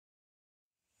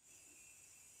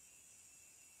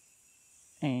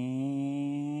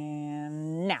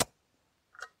And now.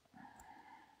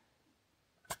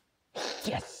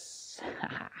 Yes!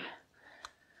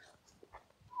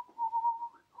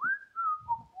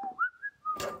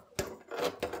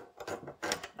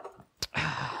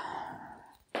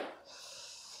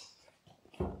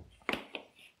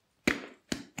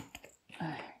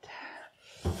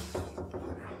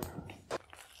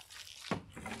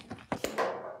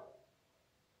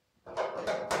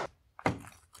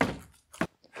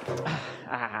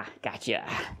 Gotcha.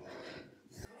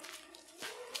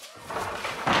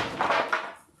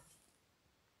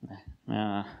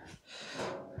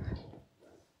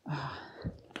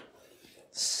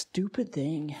 Stupid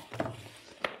thing.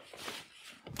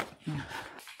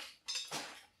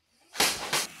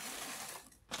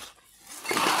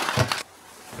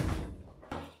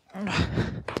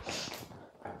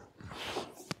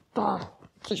 Oh,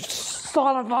 you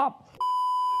son of a...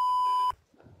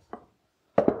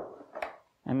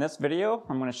 In this video,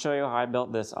 I'm going to show you how I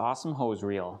built this awesome hose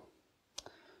reel,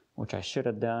 which I should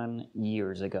have done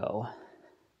years ago.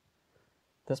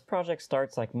 This project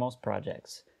starts like most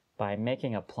projects, by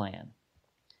making a plan.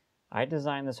 I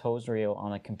designed this hose reel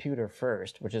on a computer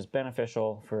first, which is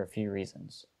beneficial for a few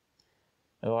reasons.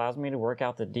 It allows me to work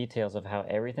out the details of how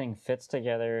everything fits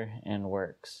together and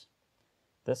works.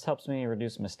 This helps me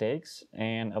reduce mistakes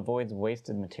and avoids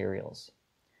wasted materials.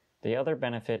 The other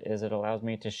benefit is it allows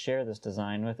me to share this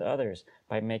design with others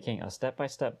by making a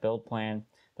step-by-step build plan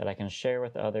that I can share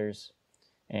with others,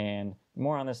 and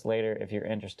more on this later if you're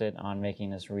interested on making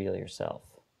this reel yourself.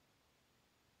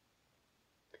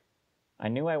 I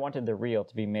knew I wanted the reel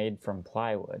to be made from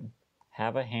plywood,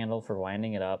 have a handle for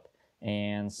winding it up,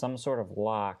 and some sort of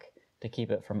lock to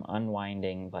keep it from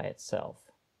unwinding by itself.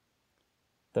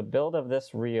 The build of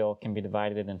this reel can be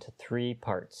divided into 3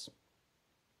 parts.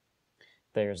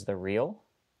 There's the reel,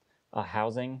 a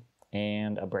housing,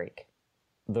 and a brake.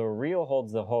 The reel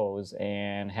holds the hose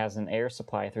and has an air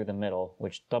supply through the middle,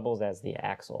 which doubles as the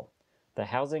axle. The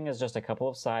housing is just a couple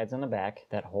of sides in the back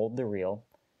that hold the reel,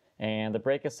 and the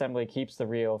brake assembly keeps the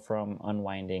reel from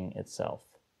unwinding itself.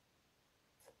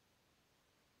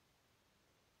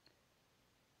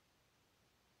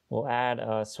 We'll add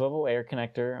a swivel air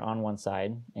connector on one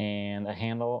side and a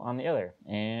handle on the other,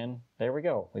 and there we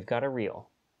go, we've got a reel.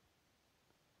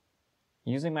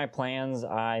 Using my plans,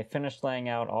 I finished laying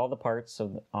out all the parts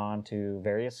onto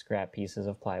various scrap pieces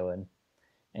of plywood,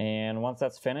 and once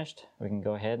that's finished, we can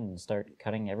go ahead and start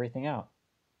cutting everything out.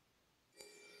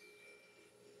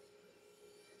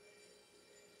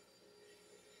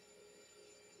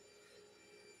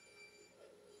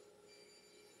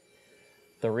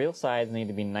 The reel sides need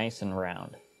to be nice and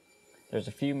round. There's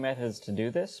a few methods to do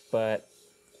this, but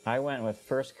I went with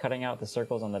first cutting out the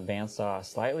circles on the bandsaw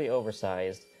slightly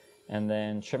oversized, and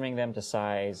then trimming them to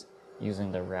size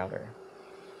using the router.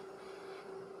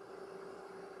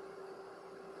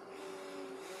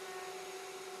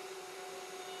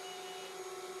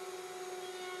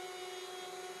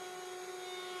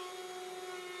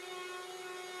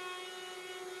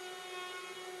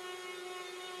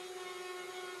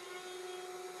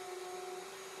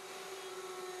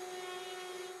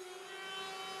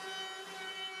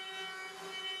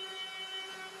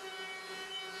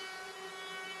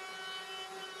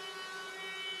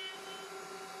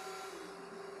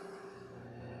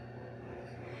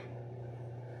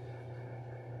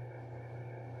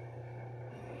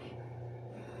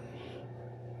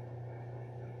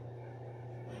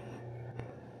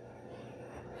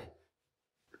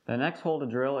 The next hole to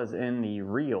drill is in the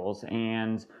reels,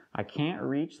 and I can't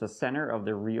reach the center of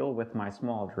the reel with my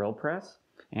small drill press,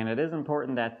 and it is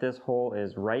important that this hole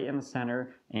is right in the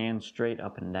center and straight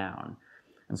up and down.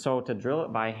 And so to drill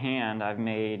it by hand, I've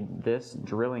made this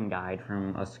drilling guide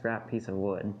from a scrap piece of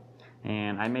wood.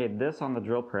 And I made this on the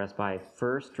drill press by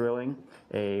first drilling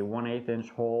a 1/8 inch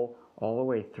hole all the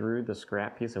way through the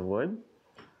scrap piece of wood.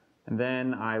 And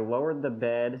then I lowered the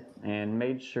bed and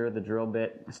made sure the drill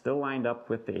bit still lined up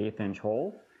with the 1/8 inch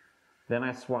hole. Then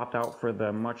I swapped out for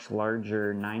the much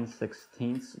larger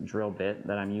 9/16 drill bit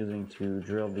that I'm using to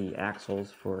drill the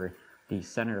axles for the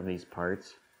center of these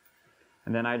parts.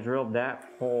 And then I drilled that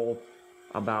hole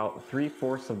about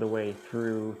 3/4 of the way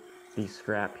through the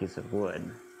scrap piece of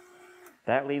wood.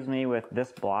 That leaves me with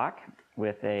this block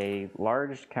with a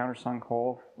large countersunk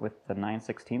hole with the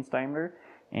 9/16 diameter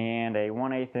and a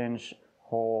 1/8 inch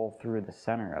hole through the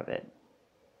center of it.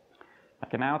 I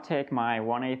can now take my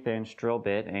 1/8 inch drill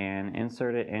bit and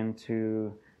insert it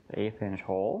into the 1/8 inch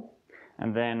hole.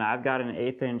 And then I've got an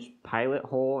 1/8 inch pilot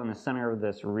hole in the center of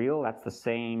this reel. That's the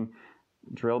same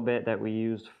drill bit that we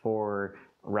used for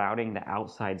routing the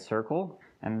outside circle,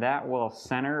 and that will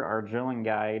center our drilling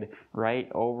guide right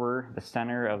over the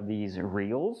center of these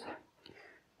reels.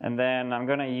 And then I'm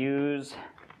going to use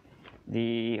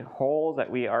the holes that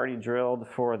we already drilled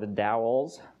for the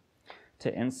dowels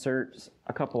to insert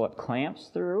a couple of clamps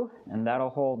through, and that'll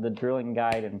hold the drilling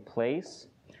guide in place.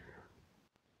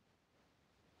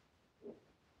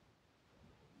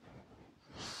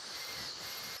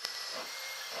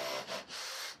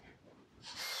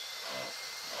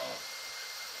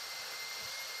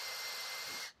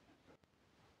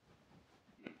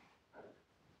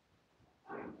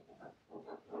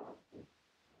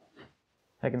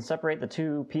 I can separate the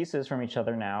two pieces from each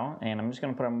other now, and I'm just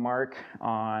going to put a mark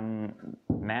on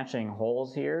matching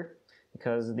holes here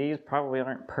because these probably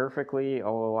aren't perfectly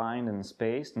aligned and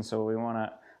spaced, and so we want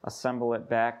to assemble it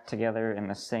back together in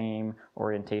the same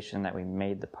orientation that we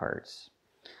made the parts.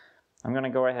 I'm going to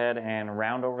go ahead and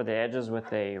round over the edges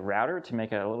with a router to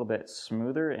make it a little bit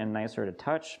smoother and nicer to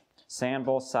touch, sand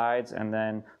both sides, and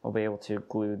then we'll be able to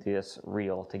glue this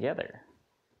reel together.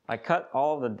 I cut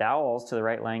all of the dowels to the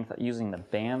right length using the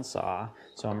bandsaw,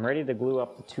 so I'm ready to glue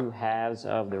up the two halves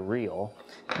of the reel.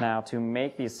 Now, to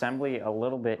make the assembly a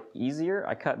little bit easier,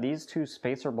 I cut these two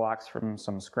spacer blocks from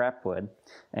some scrap wood,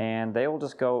 and they will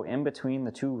just go in between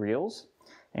the two reels,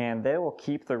 and they will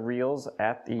keep the reels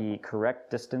at the correct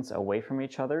distance away from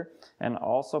each other, and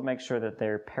also make sure that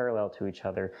they're parallel to each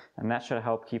other, and that should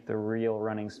help keep the reel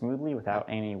running smoothly without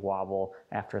any wobble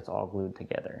after it's all glued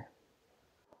together.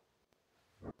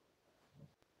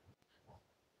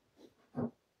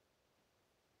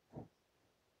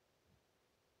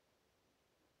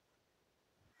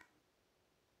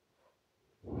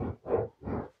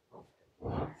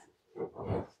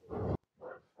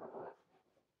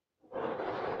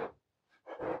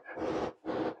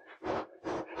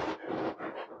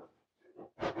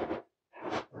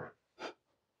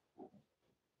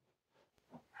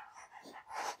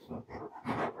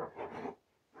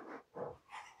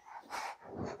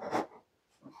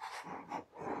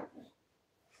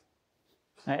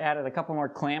 I added a couple more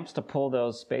clamps to pull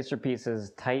those spacer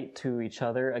pieces tight to each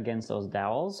other against those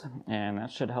dowels, and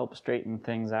that should help straighten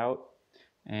things out.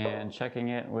 And checking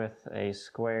it with a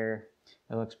square,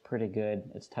 it looks pretty good.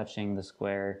 It's touching the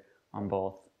square on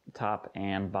both top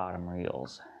and bottom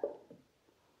reels.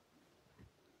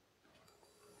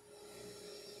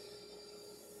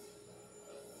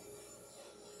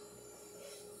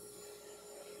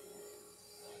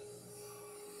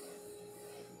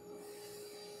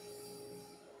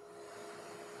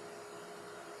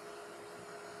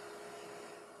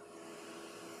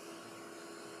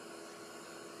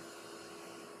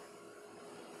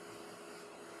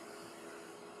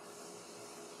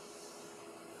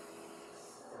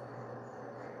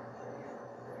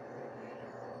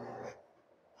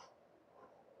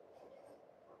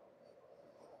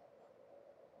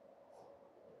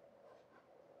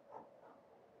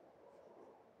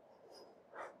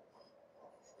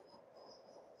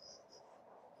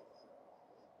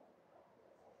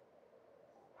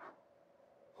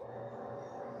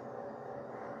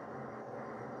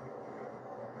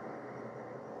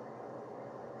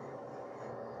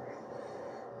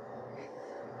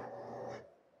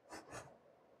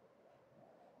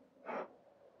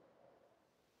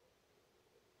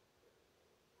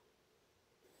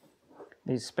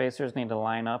 These spacers need to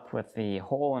line up with the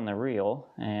hole in the reel,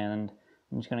 and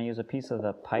I'm just going to use a piece of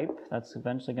the pipe that's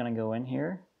eventually going to go in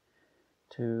here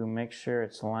to make sure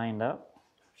it's lined up.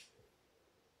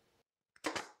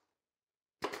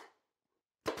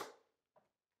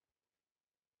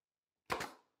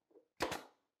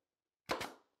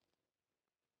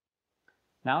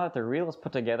 Now that the reel is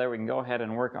put together, we can go ahead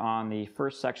and work on the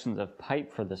first sections of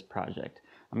pipe for this project.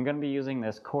 I'm going to be using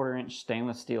this 1/4-inch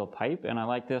stainless steel pipe, and I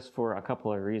like this for a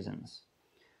couple of reasons.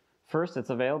 First, it's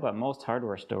available at most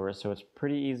hardware stores, so it's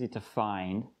pretty easy to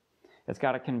find. It's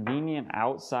got a convenient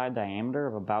outside diameter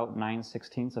of about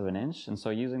 9/16 of an inch, and so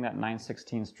using that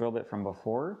 9/16 drill bit from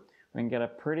before, we can get a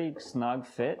pretty snug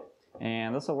fit,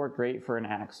 and this will work great for an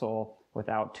axle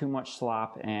without too much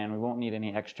slop, and we won't need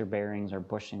any extra bearings or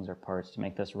bushings or parts to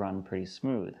make this run pretty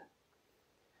smooth.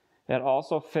 It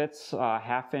also fits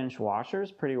 1/2-inch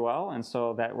washers pretty well, and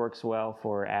so that works well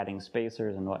for adding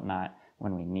spacers and whatnot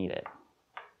when we need it.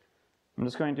 I'm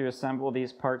just going to assemble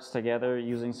these parts together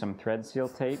using some thread seal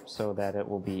tape so that it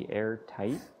will be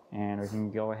airtight, and we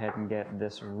can go ahead and get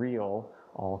this reel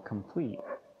all complete.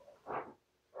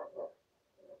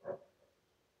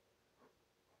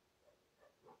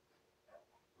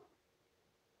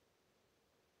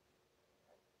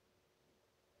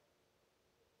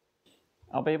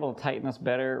 I'll be able to tighten this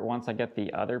better once I get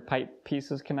the other pipe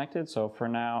pieces connected. So for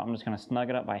now, I'm just going to snug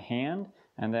it up by hand.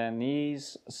 And then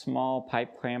these small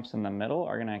pipe clamps in the middle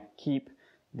are going to keep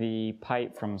the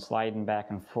pipe from sliding back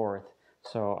and forth.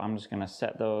 So I'm just going to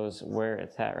set those where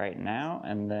it's at right now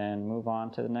and then move on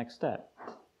to the next step.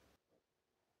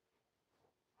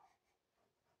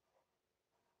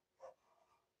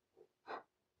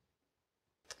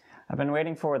 I've been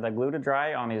waiting for the glue to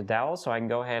dry on these dowels so I can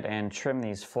go ahead and trim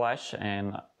these flush,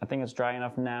 and I think it's dry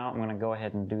enough now. I'm going to go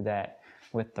ahead and do that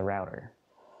with the router.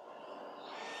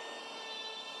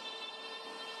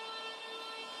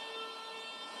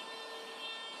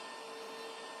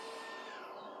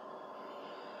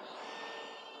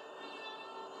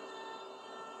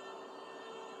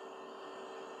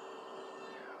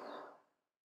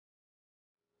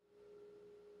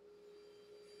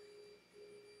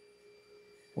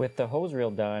 With the hose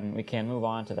reel done, we can move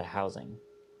on to the housing.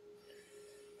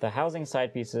 The housing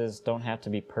side pieces don't have to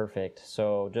be perfect,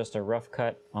 so just a rough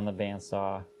cut on the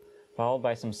bandsaw, followed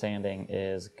by some sanding,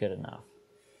 is good enough.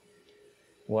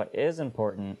 What is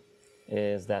important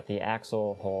is that the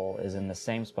axle hole is in the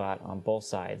same spot on both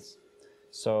sides,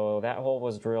 so that hole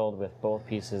was drilled with both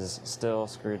pieces still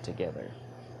screwed together.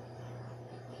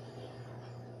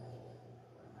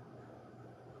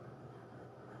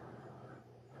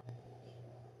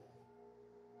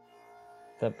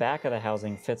 The back of the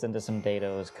housing fits into some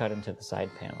dados cut into the side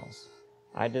panels.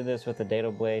 I did this with a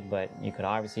dado blade, but you could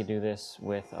obviously do this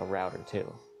with a router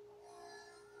too.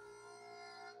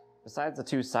 Besides the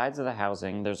two sides of the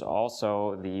housing, there's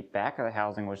also the back of the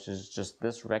housing, which is just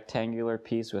this rectangular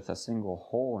piece with a single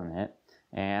hole in it.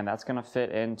 And that's going to fit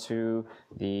into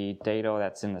the dado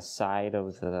that's in the side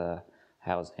of the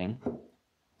housing.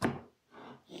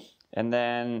 And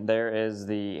then there is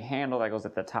the handle that goes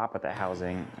at the top of the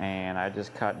housing, and I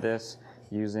just cut this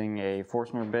using a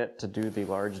Forstner bit to do the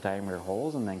large diameter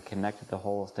holes, and then connected the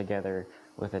holes together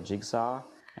with a jigsaw,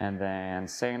 and then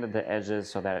sanded the edges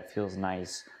so that it feels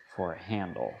nice for a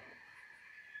handle.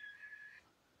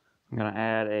 I'm going to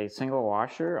add a single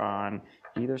washer on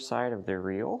either side of the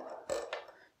reel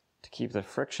to keep the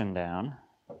friction down.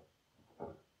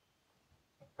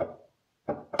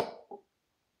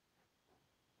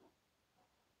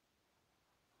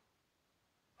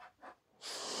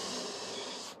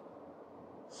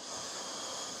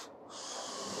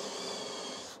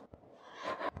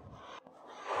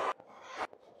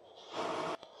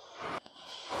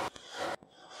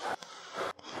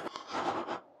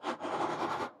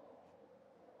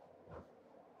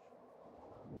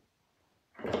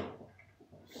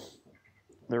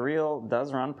 The reel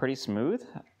does run pretty smooth.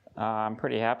 I'm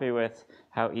pretty happy with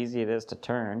how easy it is to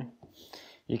turn.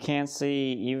 You can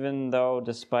see, even though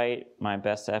despite my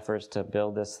best efforts to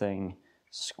build this thing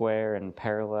square and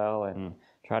parallel and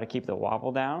try to keep the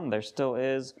wobble down, there still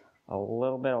is a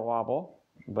little bit of wobble,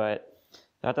 but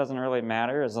that doesn't really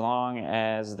matter as long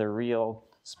as the reel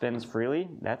spins freely.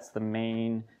 That's the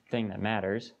main thing that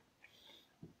matters.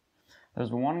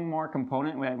 There's one more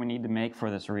component that we need to make for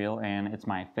this reel, and it's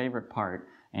my favorite part,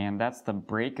 and that's the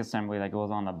brake assembly that goes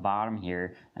on the bottom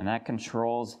here, and that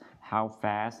controls how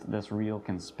fast this reel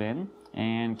can spin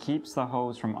and keeps the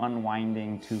hose from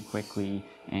unwinding too quickly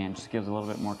and just gives a little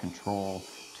bit more control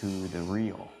to the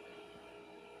reel.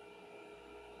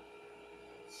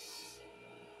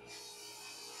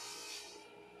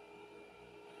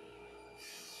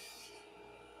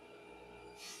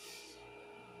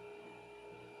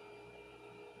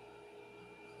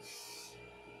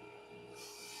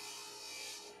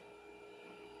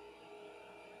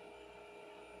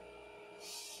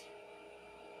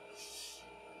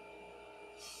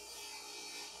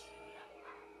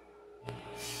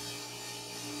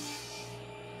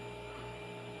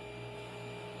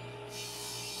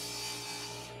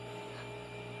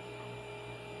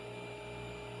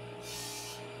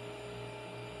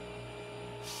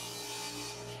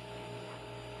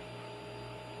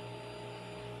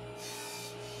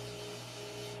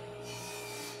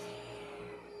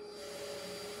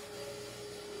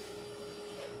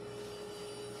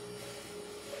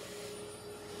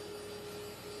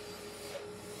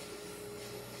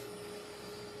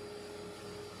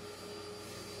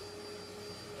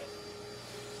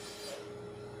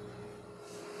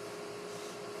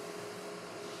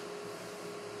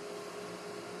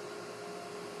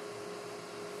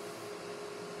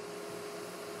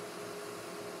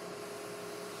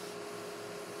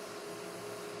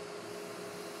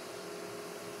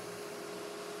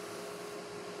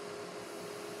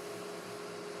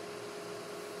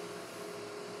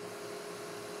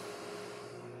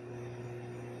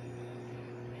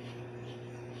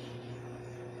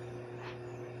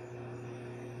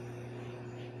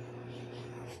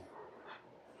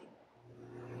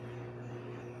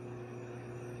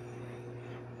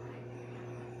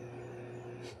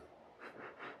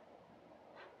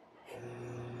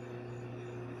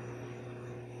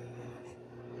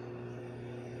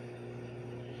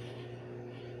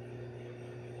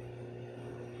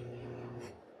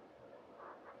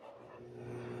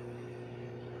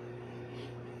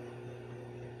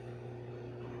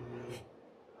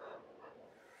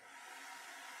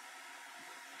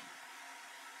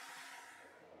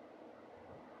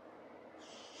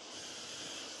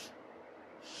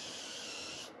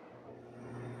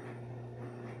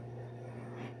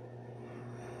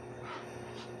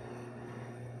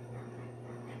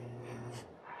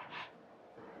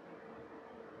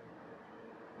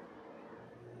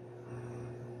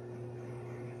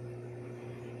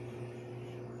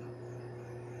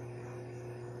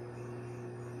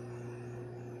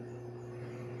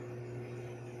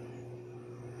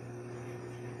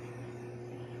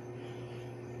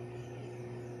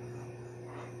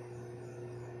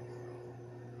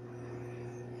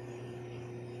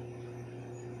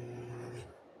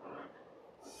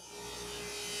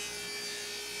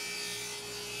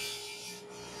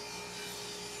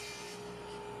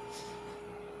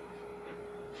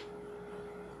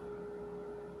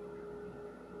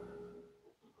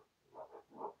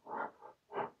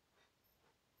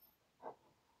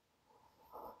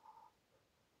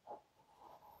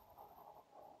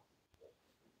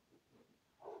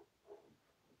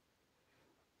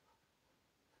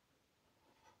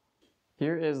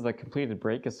 Here is the completed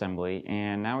brake assembly,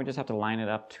 and now we just have to line it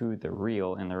up to the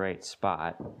reel in the right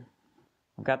spot.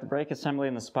 I've got the brake assembly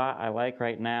in the spot I like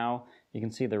right now. You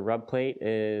can see the rub plate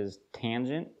is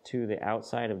tangent to the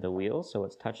outside of the wheel, so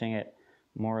it's touching it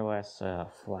more or less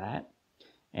flat.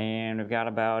 And we've got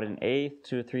about 1/8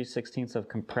 to 3/16 of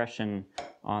compression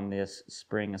on this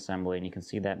spring assembly, and you can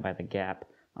see that by the gap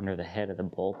under the head of the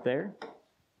bolt there.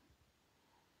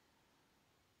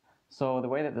 So the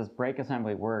way that this brake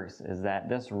assembly works is that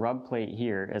this rub plate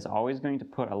here is always going to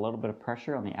put a little bit of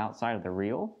pressure on the outside of the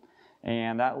reel,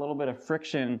 and that little bit of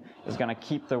friction is going to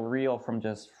keep the reel from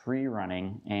just free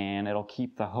running, and it'll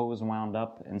keep the hose wound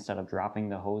up instead of dropping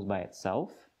the hose by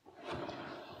itself.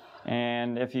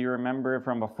 And if you remember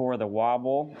from before the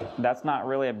wobble, that's not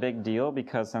really a big deal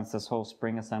because since this whole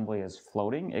spring assembly is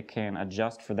floating, it can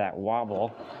adjust for that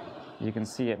wobble. You can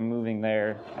see it moving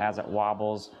there as it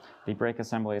wobbles. The brake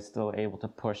assembly is still able to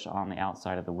push on the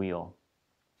outside of the wheel.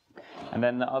 And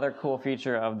then the other cool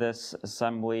feature of this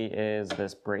assembly is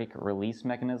this brake release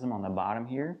mechanism on the bottom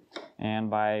here. And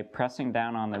by pressing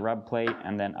down on the rub plate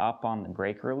and then up on the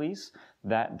brake release,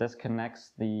 that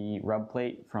disconnects the rub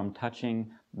plate from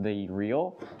touching the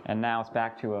reel, and now it's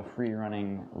back to a free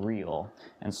running reel.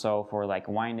 And so for like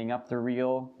winding up the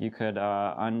reel, you could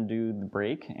undo the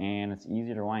brake and it's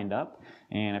easy to wind up.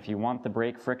 And if you want the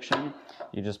brake friction,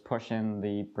 you just push in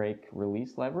the brake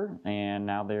release lever and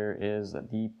now there is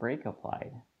the brake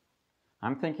applied.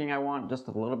 I'm thinking I want just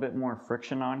a little bit more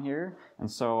friction on here,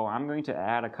 and so I'm going to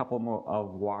add a couple more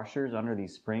of washers under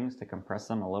these springs to compress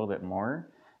them a little bit more,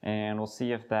 and we'll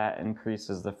see if that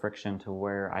increases the friction to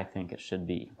where I think it should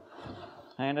be.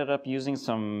 I ended up using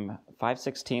some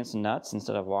 5/16 nuts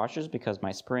instead of washers because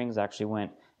my springs actually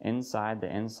went inside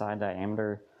the inside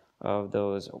diameter of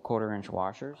those 1/4 inch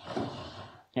washers.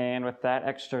 And with that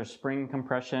extra spring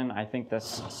compression, I think this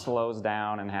slows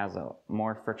down and has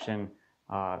more friction,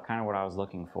 kind of what I was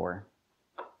looking for.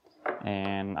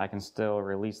 And I can still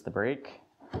release the brake,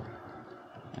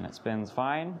 and it spins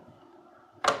fine.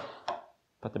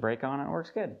 Put the brake on and it works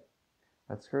good.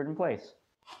 That's screwed in place.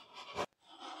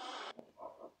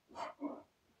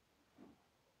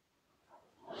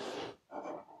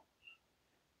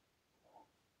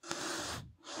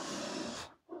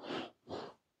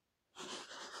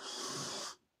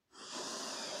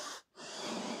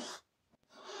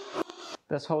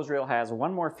 This hose reel has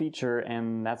one more feature,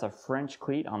 and that's a French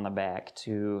cleat on the back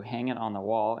to hang it on the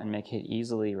wall and make it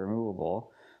easily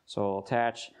removable. So we'll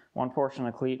attach one portion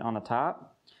of the cleat on the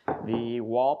top. The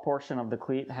wall portion of the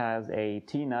cleat has a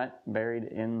T-nut buried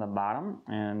in the bottom,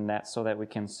 and that's so that we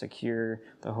can secure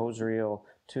the hose reel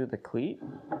to the cleat.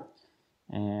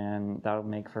 And that'll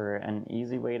make for an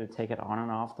easy way to take it on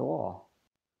and off the wall.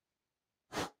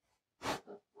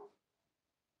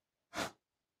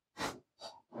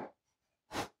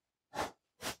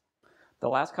 The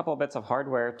last couple of bits of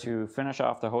hardware to finish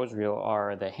off the hose reel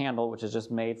are the handle, which is just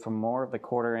made from more of the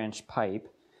 1/4 inch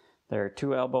pipe. There are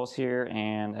 2 elbows here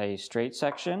and a straight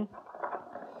section.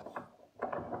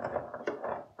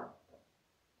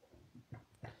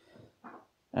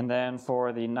 And then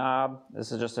for the knob,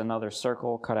 this is just another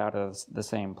circle cut out of the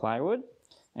same plywood,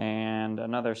 and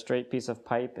another straight piece of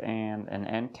pipe and an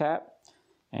end cap,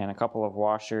 and a couple of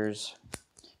washers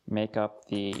make up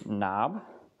the knob.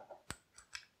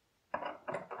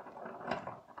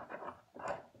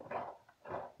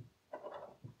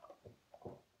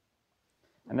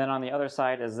 And then on the other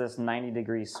side is this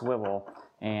 90-degree swivel,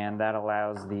 and that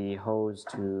allows the hose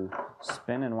to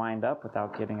spin and wind up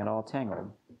without getting it all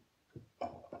tangled.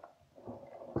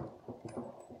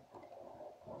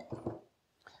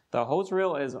 The hose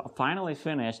reel is finally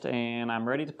finished, and I'm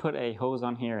ready to put a hose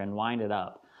on here and wind it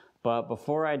up. But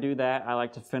before I do that, I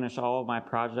like to finish all of my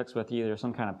projects with either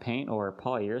some kind of paint or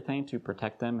polyurethane to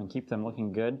protect them and keep them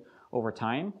looking good over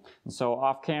time. And so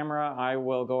off camera, I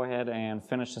will go ahead and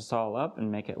finish this all up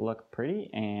and make it look pretty,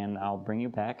 and I'll bring you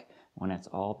back when it's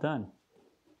all done.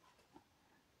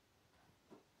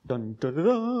 Dun, dun, dun,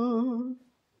 dun.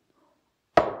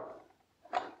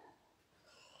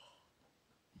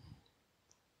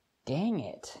 Dang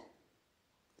it.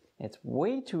 It's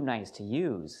way too nice to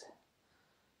use.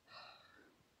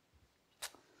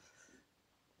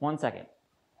 1 second.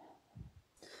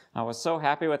 I was so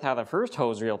happy with how the first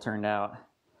hose reel turned out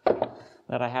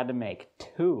that I had to make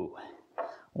 2.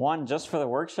 One just for the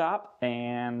workshop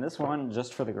and this one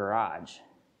just for the garage.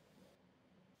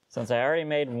 Since I already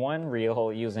made one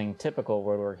reel using typical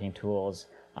woodworking tools,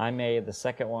 I made the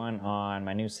second one on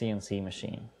my new CNC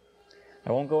machine.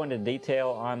 I won't go into detail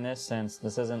on this since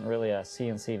this isn't really a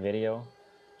CNC video,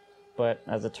 but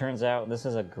as it turns out, this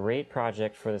is a great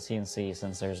project for the CNC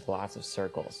since there's lots of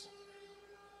circles.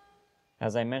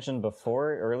 As I mentioned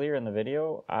before earlier in the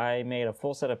video, I made a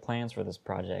full set of plans for this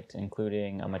project,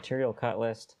 including a material cut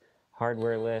list,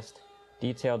 hardware list,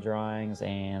 detailed drawings,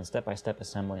 and step-by-step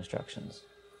assembly instructions.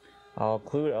 I'll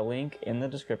include a link in the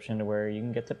description to where you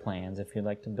can get the plans if you'd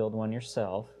like to build one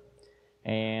yourself.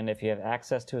 And if you have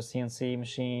access to a CNC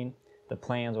machine, the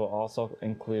plans will also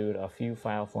include a few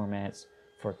file formats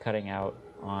for cutting out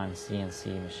on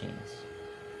CNC machines.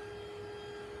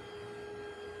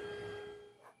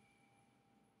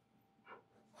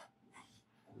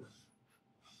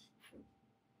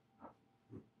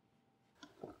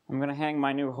 I'm going to hang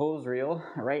my new hose reel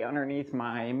right underneath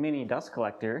my mini dust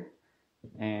collector,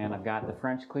 and I've got the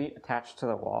French cleat attached to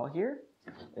the wall here.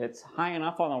 It's high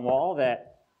enough on the wall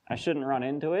that I shouldn't run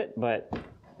into it, but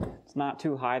it's not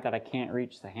too high that I can't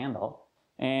reach the handle.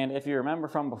 And if you remember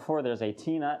from before, there's a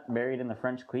T-nut buried in the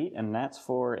French cleat, and that's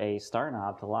for a star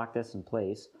knob to lock this in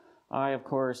place. I, of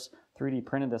course, 3D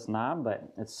printed this knob, but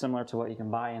it's similar to what you can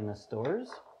buy in the stores.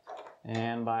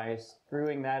 And by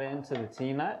screwing that into the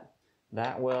T-nut,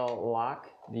 that will lock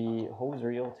the hose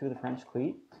reel to the French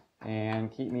cleat and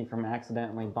keep me from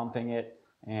accidentally bumping it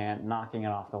and knocking it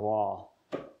off the wall,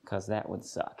 because that would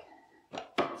suck.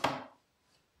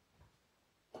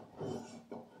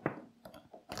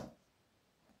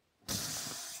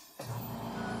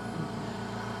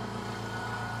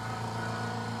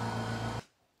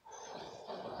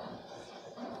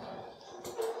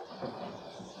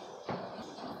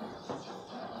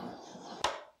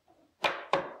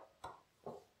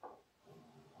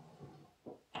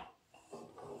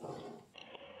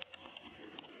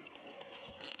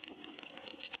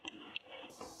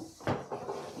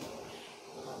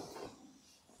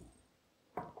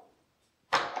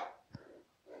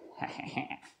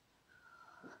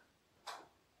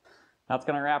 That's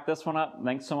going to wrap this one up.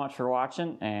 Thanks so much for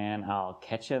watching, and I'll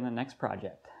catch you in the next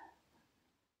project.